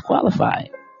totally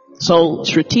disqualified. So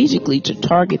strategically, to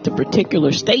target the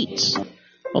particular states,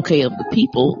 okay, of the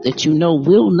people that you know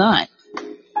will not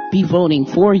be voting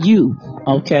for you,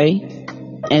 okay,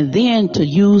 and then to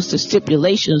use the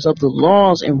stipulations of the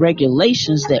laws and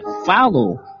regulations that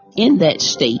follow in that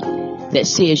state that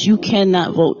says you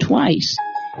cannot vote twice,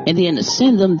 and then to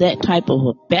send them that type of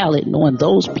a ballot, knowing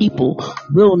those people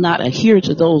will not adhere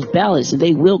to those ballots and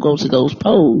they will go to those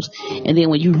polls. And then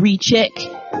when you recheck,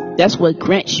 that's what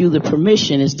grants you the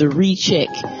permission, is the recheck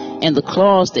and the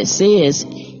clause that says,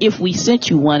 if we sent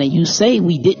you one and you say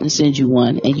we didn't send you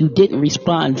one and you didn't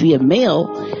respond via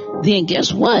mail, then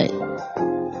guess what?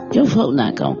 Your vote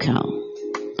not gonna count.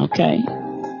 Okay?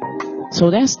 So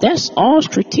that's all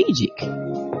strategic.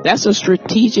 That's a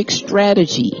strategic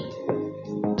strategy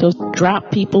to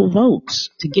drop people votes,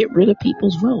 to get rid of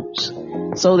people's votes,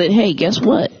 so that, hey, guess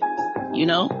what? You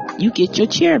know, you get your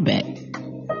chair back.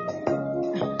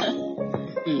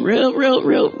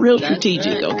 real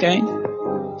strategic, right. Okay?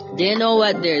 They know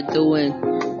what they're doing.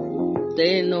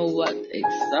 They know what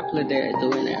exactly they're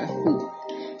doing and who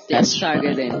they're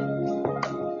targeting.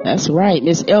 Right. That's right.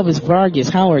 Miss Elvis Vargas,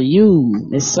 how are you?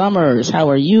 Miss Summers, how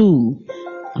are you?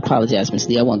 I apologize, Miss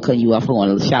Lee. I wasn't cutting you off. I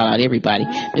want to shout out everybody.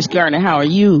 Miss Garner, how are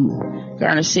you?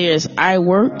 Garner says, I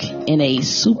work in a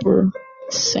super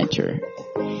center,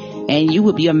 and you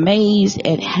would be amazed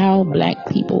at how black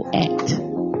people act.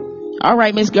 All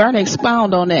right, Miss Garner,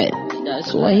 expound on that.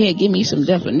 Go ahead, give me some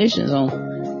definitions on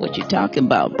what you're talking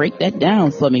about. Break that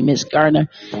down for me, Miss Garner.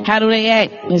 How do they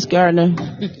act, Miss Garner?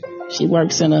 She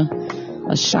works in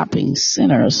a shopping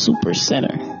center, a super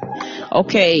center.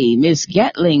 Okay, Miss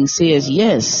Gatling says,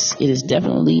 yes, it is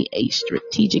definitely a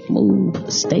strategic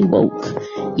move. Stay woke.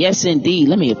 Yes, indeed.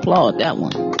 Let me applaud that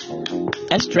one.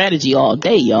 That's strategy all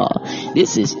day, y'all.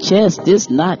 This is chess. This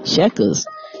not checkers.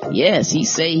 Yes, he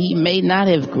say he may not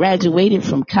have graduated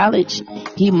from college.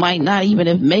 He might not even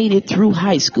have made it through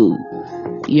high school.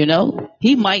 You know,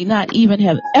 he might not even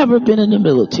have ever been in the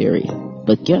military.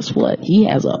 But guess what? He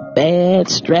has a bad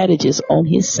strategist on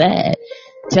his side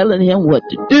telling him what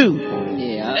to do.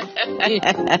 Yeah.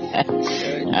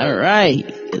 All right.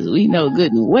 Because we know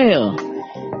good and well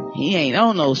he ain't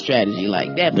on no strategy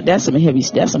like that. But that's some heavy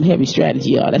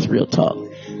strategy, y'all. That's real talk.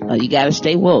 You got to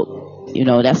stay woke. You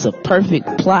know, that's a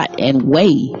perfect plot and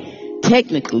way,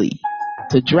 technically,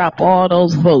 to drop all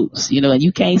those votes. You know, and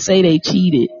you can't say they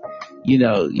cheated. You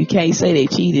know, you can't say they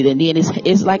cheated. And then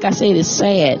it's like I said, it's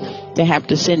sad to have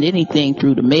to send anything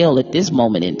through the mail at this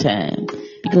moment in time,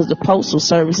 because the Postal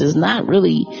Service is not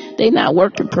really, they're not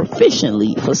working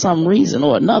proficiently for some reason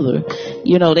or another.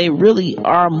 You know, they really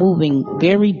are moving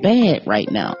very bad right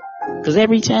now. Because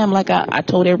every time, like I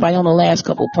told everybody on the last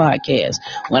couple podcasts,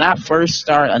 when I first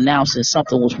started announcing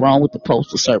something was wrong with the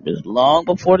Postal Service, long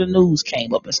before the news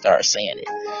came up and started saying it,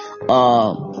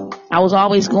 I was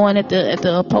always going at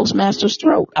the postmaster's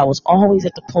throat. I was always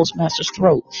at the postmaster's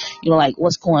throat. You know, like,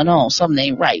 what's going on? Something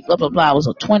ain't right. Blah, blah, blah. It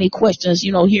was 20 questions,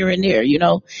 you know, here and there, you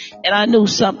know. And I knew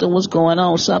something was going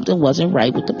on. Something wasn't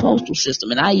right with the postal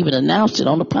system. And I even announced it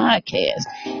on the podcast.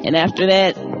 And after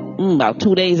that, about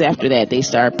 2 days after that, they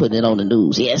started putting it on the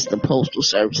news. Yes, the Postal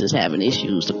Service is having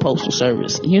issues. The Postal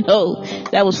Service. You know,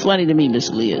 that was funny to me,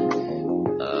 Miss Leah.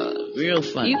 Real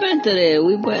funny. Even today,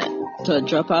 we went to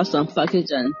drop out some package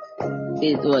and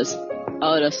it was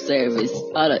out of service.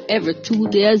 Every 2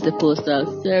 days, the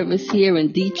postal service here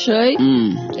in Detroit,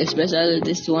 especially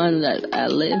this one that I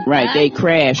live right, at. they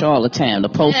crash all the time. The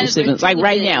postal service, like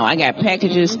right now, I got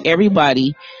packages,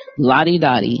 everybody,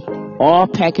 lottie-dottie. All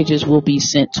packages will be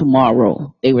sent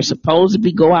tomorrow. They were supposed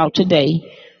to go out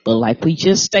today, but like we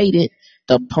just stated,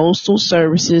 the postal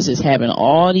services is having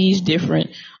all these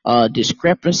different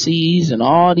discrepancies and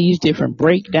all these different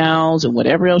breakdowns and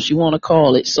whatever else you want to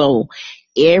call it. So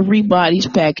everybody's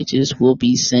packages will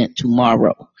be sent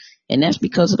tomorrow, and that's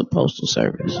because of the Postal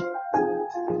Service.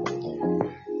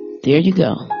 There you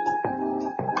go.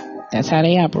 That's how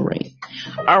they operate.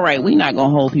 All right, we're not gonna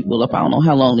hold people up. I don't know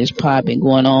how long this pod been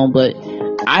going on, but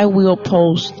I will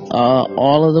post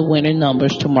all of the winner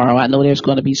numbers tomorrow. I know there's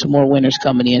going to be some more winners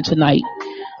coming in tonight.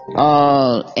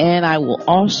 And I will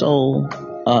also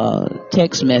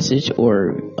text message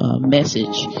or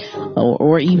message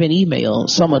or even email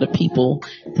some of the people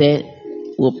that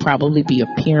will probably be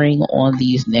appearing on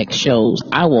these next shows.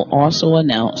 I will also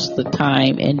announce the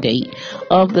time and date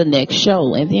of the next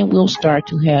show, and then we'll start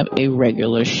to have a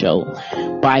regular show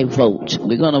by vote.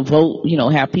 We're going to vote,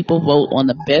 have people vote on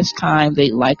the best time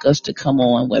they'd like us to come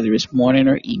on, whether it's morning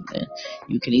or evening.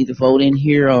 You can either vote in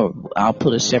here or I'll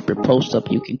put a separate post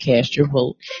up. You can cast your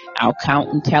vote. I'll count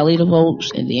and tally the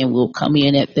votes, and then we'll come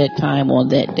in at that time on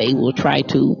that day. We'll try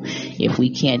to. If we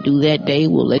can't do that day,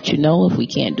 we'll let you know. If we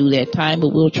can't do that time,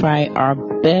 but we'll try our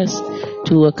best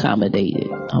to accommodate it.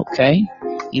 Okay?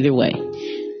 Either way.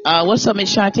 What's up,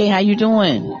 Miss Shantae? How you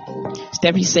doing?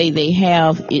 Stephanie say they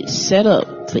have it set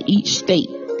up for each state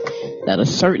that a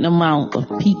certain amount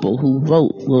of people who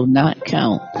vote will not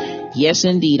count. Yes,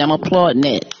 indeed. I'm applauding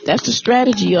that. That's the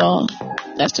strategy, y'all.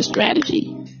 That's the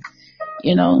strategy.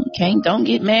 Don't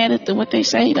get mad at what they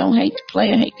say. Don't hate the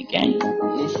player, hate the game.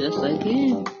 It's just like,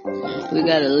 we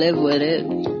gotta live with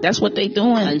it. That's what they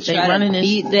doing. And they try running to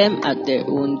beat them at their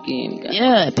own game, guys.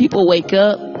 Yeah, people wake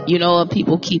up,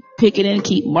 people keep picketing,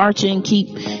 keep marching,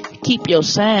 keep your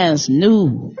signs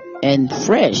new and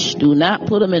fresh. Do not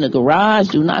put them in a garage.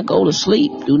 Do not go to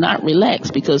sleep. Do not relax,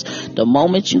 because the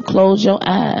moment you close your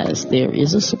eyes, there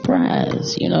is a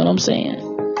surprise. You know what I'm saying?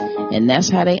 And that's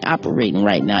how they operating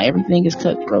right now. Everything is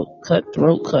cutthroat,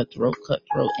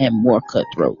 and more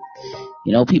cutthroat.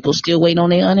 People still waiting on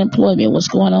their unemployment. What's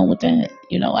going on with that?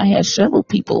 I had several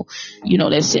people,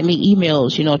 that sent me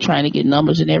emails, trying to get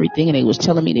numbers and everything. And they was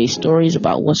telling me their stories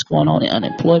about what's going on in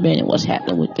unemployment and what's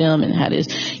happening with them and how this,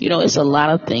 it's a lot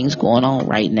of things going on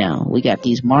right now. We got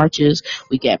these marches.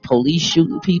 We got police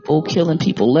shooting people, killing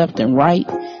people left and right.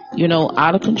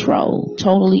 Out of control,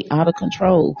 totally out of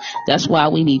control. That's why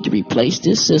we need to replace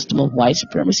this system of white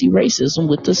supremacy racism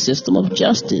with the system of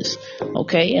justice.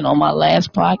 Okay. And on my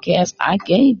last podcast, I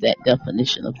gave that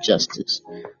definition of justice.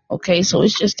 Okay. So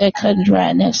it's just that cut and dry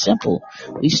and that simple.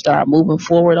 We start moving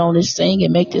forward on this thing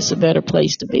and make this a better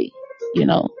place to be.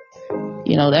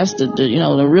 That's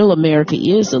the real America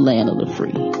is the land of the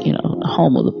free, the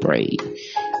home of the brave.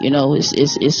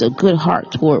 It's a good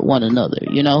heart toward one another,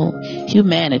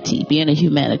 humanity, being a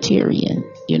humanitarian,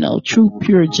 true,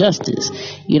 pure justice.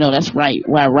 That's right.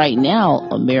 Why right now,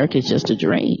 America is just a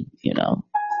dream,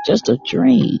 just a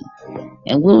dream,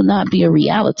 and will not be a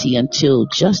reality until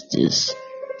justice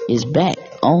is back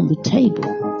on the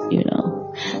table,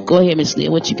 Go ahead, Miss Leah,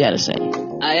 what you got to say?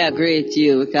 I agree with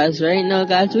you, because right now,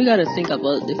 guys, we got to think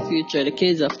about the future, the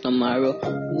kids of tomorrow.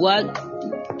 What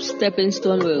stepping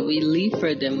stone will we leave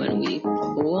for them when we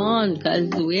go on? Because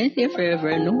we ain't here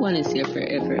forever. No one is here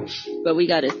forever. But we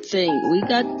got to think. We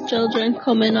got children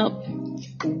coming up.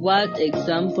 What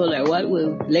example or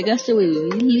what legacy will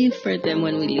we leave for them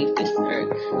when we leave this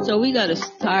earth? So we got to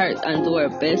start and do our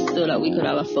best so that we could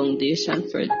have a foundation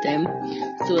for them,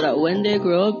 so that when they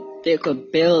grow up, they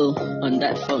could build on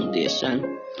that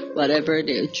foundation, whatever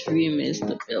their dream is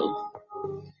to build.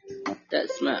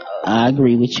 That's my... I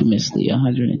agree with you, Miss Lee,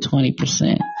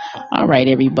 120%. All right,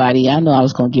 everybody. I know I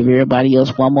was going to give everybody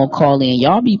else one more call in.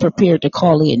 Y'all be prepared to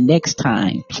call in next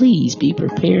time. Please be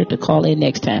prepared to call in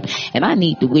next time. And I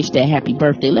need to wish that happy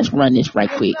birthday. Let's run this right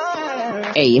quick.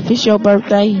 Hey, if it's your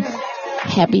birthday,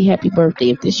 happy birthday.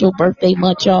 If this your birthday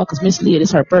month, y'all, because Miss Leah,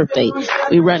 it's her birthday,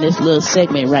 we run this little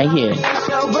segment right here.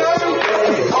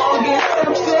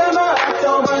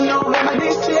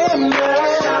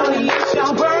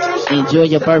 Enjoy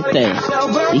your birthday.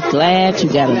 Be glad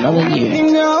you got another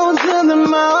year.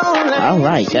 All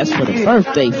right, that's for the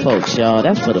birthday folks, y'all.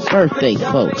 That's for the birthday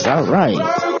folks. All right,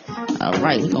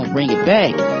 we're gonna bring it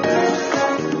back.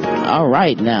 All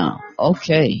right now.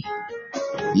 Okay.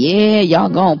 Yeah, y'all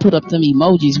gonna put up them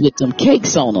emojis with them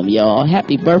cakes on them, y'all.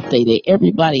 Happy birthday to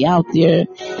everybody out there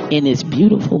in this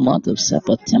beautiful month of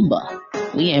September.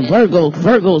 We in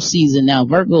Virgo season now.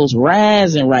 Virgo's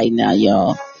rising right now,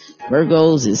 y'all.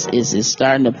 Virgos is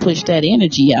starting to push that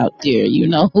energy out there.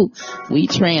 We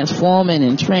transforming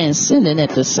and transcending at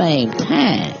the same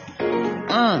time.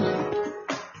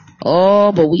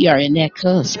 Oh, but we are in that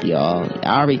cusp, y'all.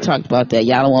 I already talked about that.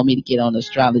 Y'all don't want me to get on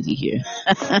astrology here.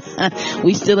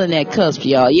 We still in that cusp,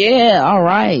 y'all. Yeah, all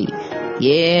right.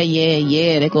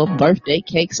 Yeah. They go birthday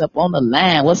cakes up on the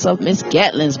line. What's up? Miss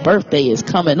Gatlin's birthday is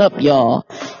coming up, y'all.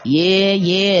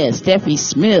 Yeah. Steffi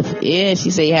Smith. Yeah,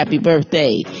 she say happy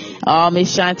birthday.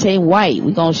 Miss Shantae White.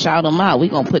 We gonna shout them out. We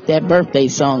gonna put that birthday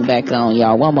song back on,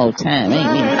 y'all, one more time.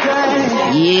 Ain't me?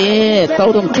 Yeah,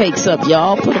 throw them cakes up,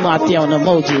 y'all. Put them out there on the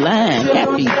emoji line.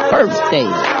 Happy birthday.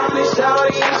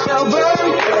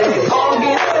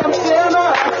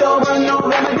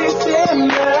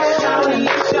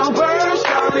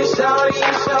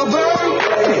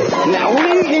 Now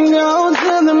we can go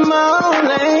to the mall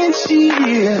and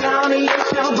cheer.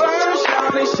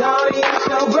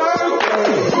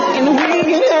 And we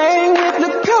can hang with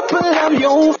a couple of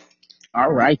your.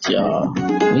 All right, y'all.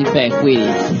 We back with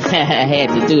it. I had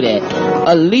to do that.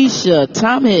 Alicia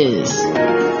Thomas.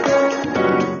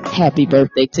 Happy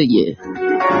birthday to you.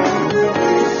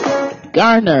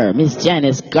 Garner, Miss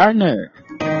Janice Garner.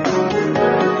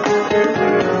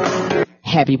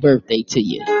 Happy birthday to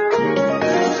you.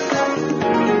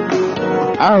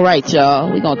 All right,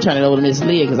 y'all. We're going to turn it over to Miss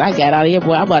Leah because I got out of here,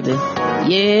 boy. I'm about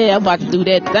to do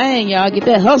that thing, y'all. Get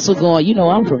that hustle going. You know,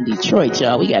 I'm from Detroit,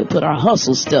 y'all. We got to put our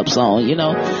hustle steps on, you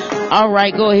know. All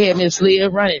right, go ahead, Miss Leah.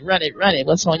 Run it.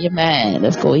 What's on your mind?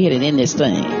 Let's go ahead and end this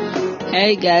thing.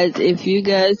 Hey, guys, if you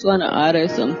guys want to order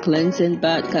some cleansing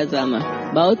bath, because I'm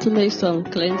about to make some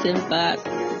cleansing bath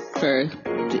for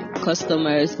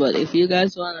customers, but if you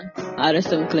guys want to order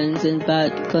some cleansing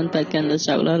bath, contact Candle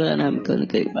Shop Lotto and I'm going to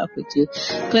get back with you.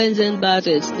 Cleansing bath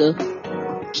is to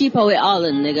keep away all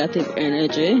the negative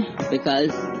energy,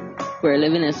 because we're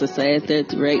living in a society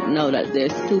right now that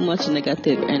there's too much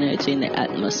negative energy in the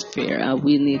atmosphere, and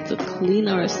we need to clean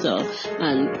ourselves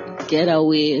and get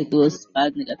away those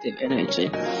bad negative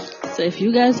energy. So if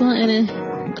you guys want any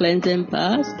cleansing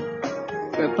bath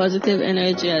for positive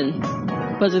energy and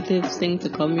positive thing to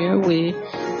come your way,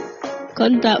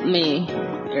 contact me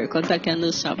or contact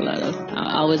Candle Shop Lotto.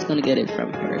 I'm always going to get it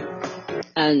from her.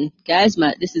 And guys,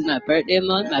 this is my birthday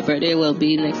month. My birthday will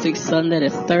be next week, Sunday the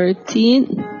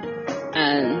 13th.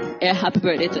 And happy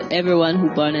birthday to everyone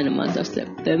who born in the month of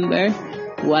September.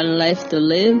 One life to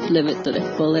live it to the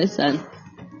fullest, and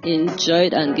enjoy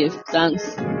it and give thanks.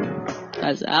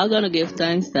 Because I'm going to give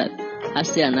thanks that I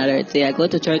see another day. I go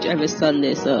to church every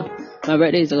Sunday, so my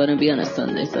birthday is going to be on a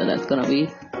Sunday, so that's going to be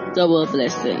double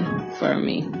blessing for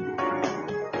me.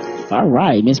 All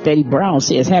right. Miss Betty Brown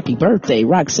says happy birthday.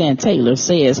 Roxanne Taylor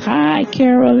says, hi,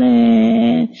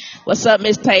 Carolyn. What's up,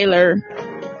 Miss Taylor?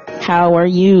 How are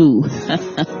you?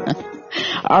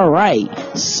 All right.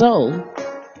 So,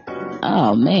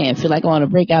 oh man, feel like I want to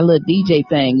break out a little DJ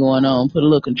thing going on. Put a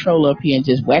little controller up here and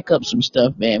just whack up some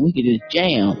stuff, man. We could just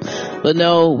jam. But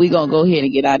no, we're going to go ahead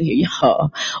and get out of here,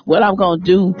 y'all. What I'm going to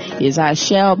do is I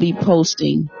shall be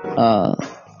posting the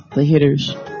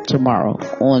hitters tomorrow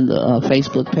on the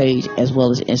Facebook page as well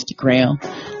as Instagram.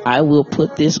 I will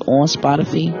put this on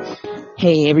Spotify.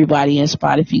 Hey, everybody in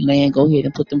Spotify land, go ahead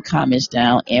and put them comments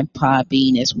down, and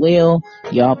Podbean as well.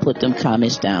 Y'all put them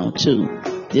comments down too.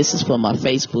 This is for my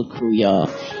Facebook crew, y'all.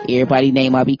 Everybody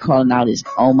name I be calling out is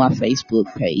on my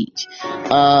Facebook page.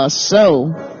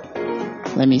 So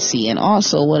let me see. And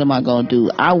also, what am I going to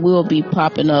do? I will be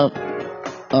popping up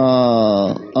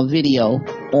a video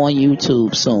on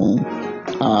YouTube soon.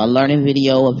 Learning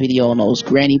video, a video on those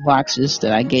granny boxes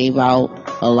that I gave out.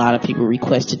 A lot of people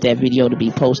requested that video to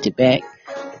be posted back.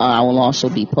 I will also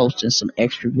be posting some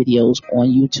extra videos on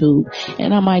YouTube,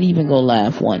 and I might even go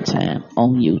live one time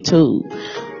on YouTube.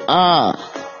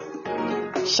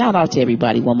 Shout out to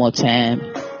everybody one more time.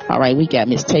 All right, we got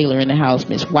Miss Taylor in the house.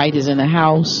 Miss White is in the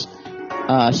house.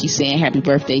 She's saying happy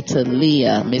birthday to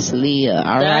Leah, Miss Leah.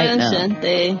 All right now.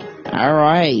 Shante. All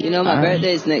right. You know my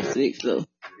birthday is next week, so.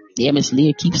 Yeah, Miss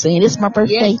Leah keeps saying, it's my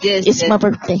birthday. Yes. It's my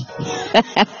birthday.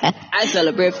 I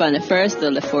celebrate from the 1st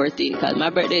till the 14th, because my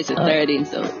birthday is the 13th,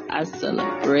 so I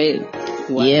celebrate.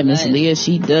 Yeah, Miss Leah,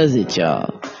 she does it,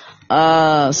 y'all.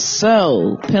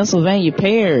 So Pennsylvania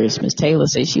pears. Miss Taylor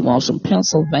says she wants some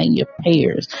Pennsylvania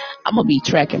pears. I'm gonna be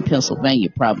tracking Pennsylvania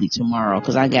probably tomorrow,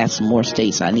 because I got some more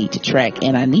states I need to track,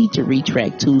 and I need to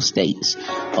retrack 2 states.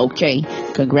 Okay,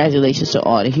 congratulations to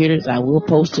all the hitters. I will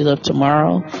post it up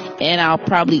tomorrow, and I'll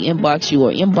probably inbox you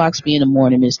or inbox me in the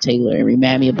morning, Miss Taylor, and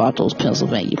remind me about those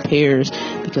Pennsylvania pears,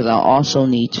 because I also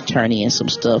need to turn in some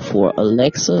stuff for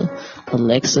Alexa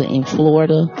in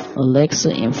Florida. I'm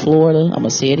gonna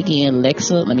say it again.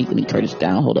 Alexa, let me turn this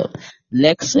down. Hold up.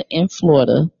 Alexa in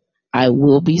Florida. I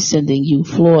will be sending you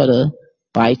Florida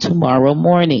by tomorrow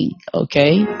morning.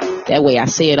 Okay? That way I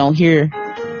say it on here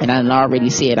And I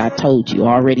already said,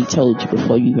 already told you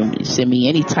before you even send me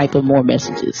any type of more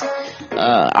messages.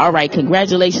 All right.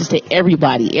 Congratulations to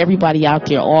everybody out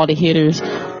there, all the hitters,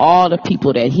 all the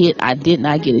people that hit. I did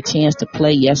not get a chance to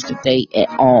play yesterday at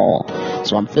all.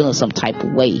 So I'm feeling some type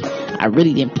of way. I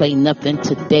really didn't play nothing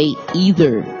today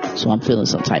either. So I'm feeling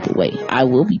some type of way. I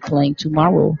will be playing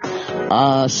tomorrow.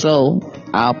 So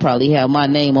I'll probably have my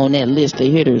name on that list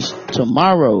of hitters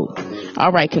tomorrow.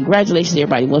 All right, congratulations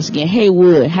everybody once again.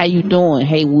 Haywood, how you doing?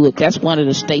 Haywood, that's one of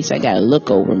the states I gotta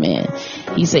look over, man.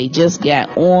 He say just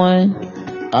got on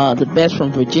the best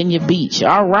from Virginia Beach.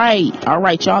 All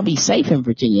right, y'all be safe in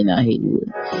Virginia now,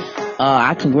 Haywood.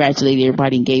 I congratulate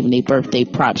everybody and gave them their birthday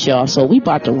props, y'all. So we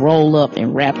about to roll up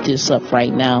and wrap this up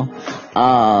right now.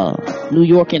 New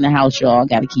York in the house, y'all.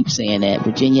 Gotta keep saying that.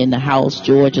 Virginia in the house,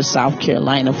 Georgia, South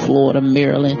Carolina, Florida,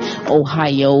 Maryland,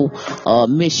 Ohio,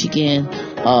 Michigan.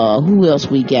 Who else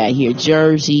we got here?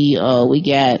 Jersey. We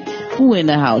got who in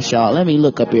the house, y'all? Let me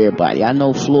look up everybody. I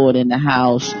know Florida in the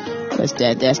house.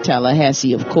 That's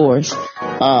Tallahassee, of course.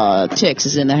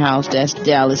 Texas in the house. That's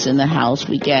Dallas in the house.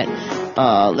 We got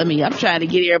I'm trying to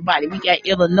get everybody. We got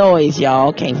Illinois,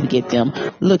 y'all. Can't forget them.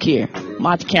 Look here.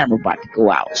 My camera about to go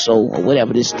out. So,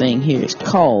 whatever this thing here is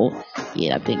called.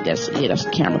 Yeah, I think that's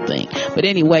the camera thing. But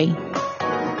anyway,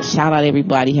 shout out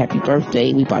everybody. Happy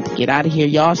birthday. We about to get out of here.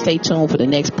 Y'all stay tuned for the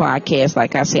next podcast.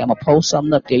 Like I said, I'm going to post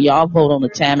something up there. Y'all vote on the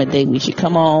time of day we should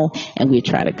come on, and we'll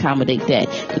try to accommodate that.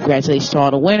 Congratulations to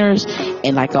all the winners.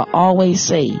 And like I always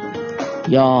say,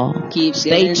 y'all,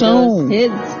 stay tuned.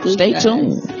 Stay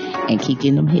tuned. And keep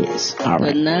getting them hits. All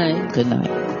right. Good night. Good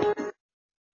night.